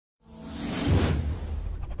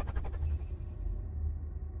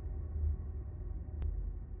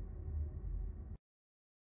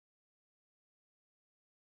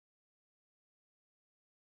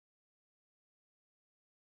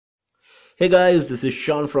Hey guys, this is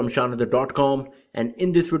Sean from SeanHather.com, and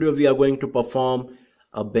in this video we are going to perform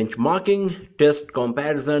a benchmarking test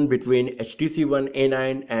comparison between HTC One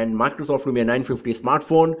A9 and Microsoft Lumia 950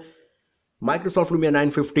 smartphone. Microsoft Lumia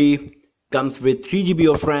 950 comes with 3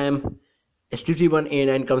 GB of RAM, HTC One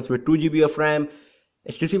A9 comes with 2 GB of RAM.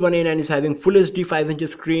 HTC One A9 is having Full HD 5-inch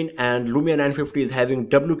screen and Lumia 950 is having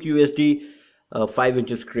WQHD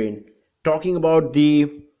 5-inch screen. Talking about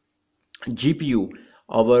the GPU,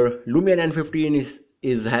 our Lumia 950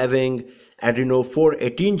 is having Adreno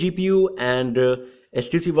 418 GPU and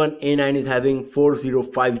HTC One A9 is having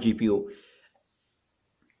 405 GPU.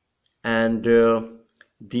 And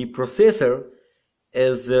the processor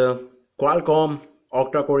is Qualcomm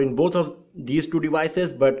octa-core in both of these two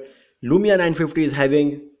devices, but Lumia 950 is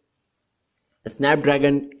having a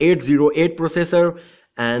Snapdragon 808 processor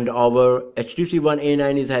and our HTC One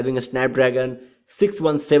A9 is having a Snapdragon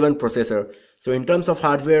 617 processor. So in terms of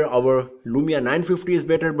hardware, our Lumia 950 is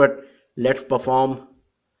better, but let's perform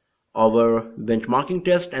our benchmarking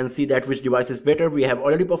test and see that which device is better. We have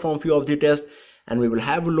already performed few of the tests and we will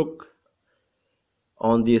have a look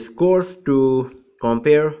on the scores to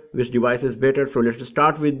compare which device is better. So let's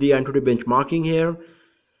start with the Antutu benchmarking here.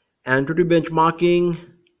 Antutu benchmarking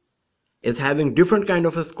is having different kind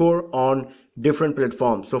of a score on different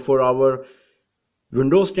platforms. So for our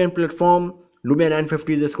Windows 10 platform, Lumia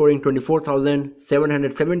 950 is scoring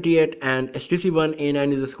 24,778 and HTC One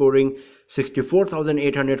A9 is scoring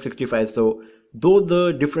 64,865. So though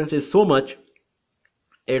the difference is so much,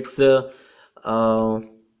 it's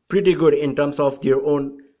pretty good in terms of their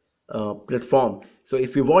own platform. So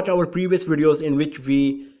if you watch our previous videos in which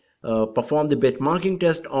we perform the benchmarking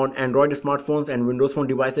test on Android smartphones and Windows Phone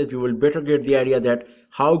devices, you will better get the idea that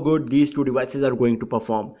how good these two devices are going to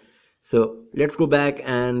perform. So let's go back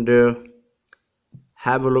and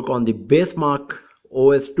have a look on the Basemark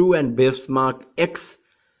OS2 and Basemark X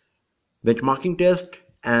benchmarking test.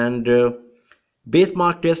 And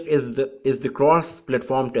Basemark test is the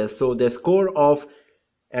cross-platform test. So the score of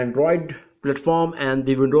Android platform and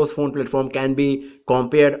the Windows Phone platform can be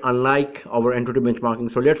compared unlike our Antutu benchmarking.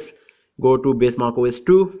 So let's go to Basemark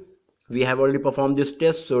OS2. We have already performed this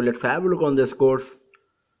test, so let's have a look on the scores.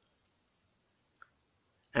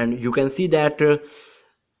 And you can see that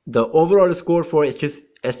the overall score for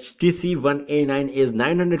HTC One A9 is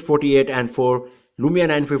 948 and for Lumia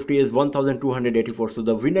 950 is 1284. So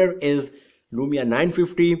the winner is Lumia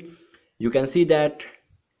 950. You can see that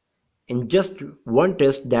in just one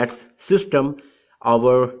test, that's system,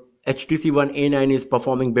 our HTC One A9 is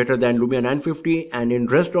performing better than Lumia 950, and in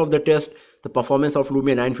rest of the test the performance of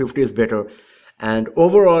Lumia 950 is better. And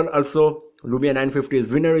overall also Lumia 950 is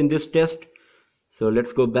winner in this test. So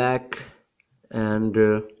let's go back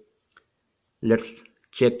and let's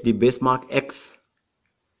check the Basemark X,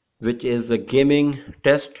 which is a gaming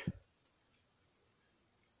test.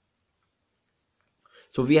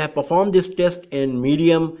 So we have performed this test in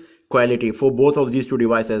medium quality for both of these two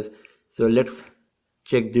devices. So let's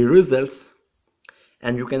check the results,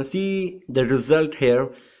 and you can see the result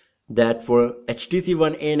here that for HTC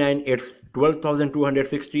One A9 it's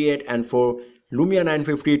 12,268 and for Lumia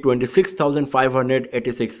 950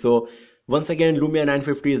 26,586. So once again Lumia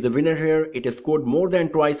 950 is the winner here. It is scored more than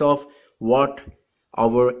twice of what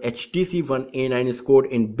our HTC One A9 scored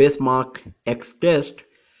in Basemark X test.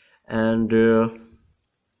 And the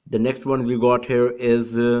next one we got here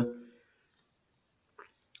is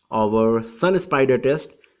our Sun Spider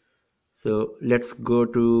test. So let's go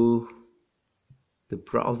to the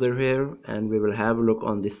browser here and we will have a look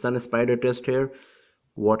on the Sun Spider test here,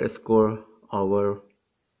 what a score our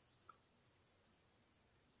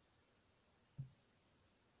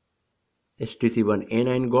HTC One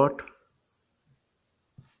A9 got.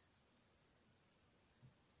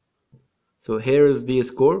 So here is the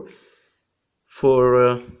score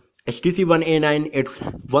for HTC One A9, it's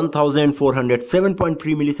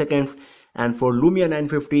 1407.3 milliseconds, and for Lumia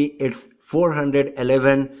 950 it's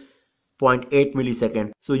 411.8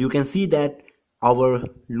 milliseconds. So you can see that our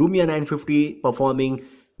Lumia 950 performing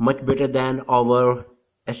much better than our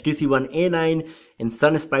HTC One A9 in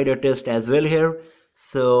Sun Spider test as well here.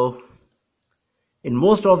 So in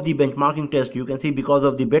most of the benchmarking tests, you can see because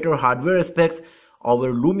of the better hardware specs,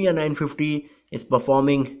 our Lumia 950 is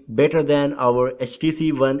performing better than our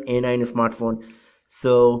HTC One A9 smartphone.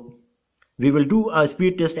 So we will do a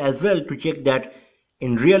speed test as well to check that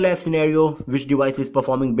in real life scenario which device is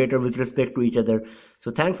performing better with respect to each other.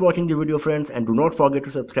 So thanks for watching the video friends, and do not forget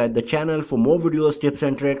to subscribe the channel for more videos, tips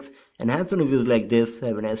and tricks and hands-on reviews like this.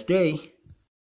 Have a nice day.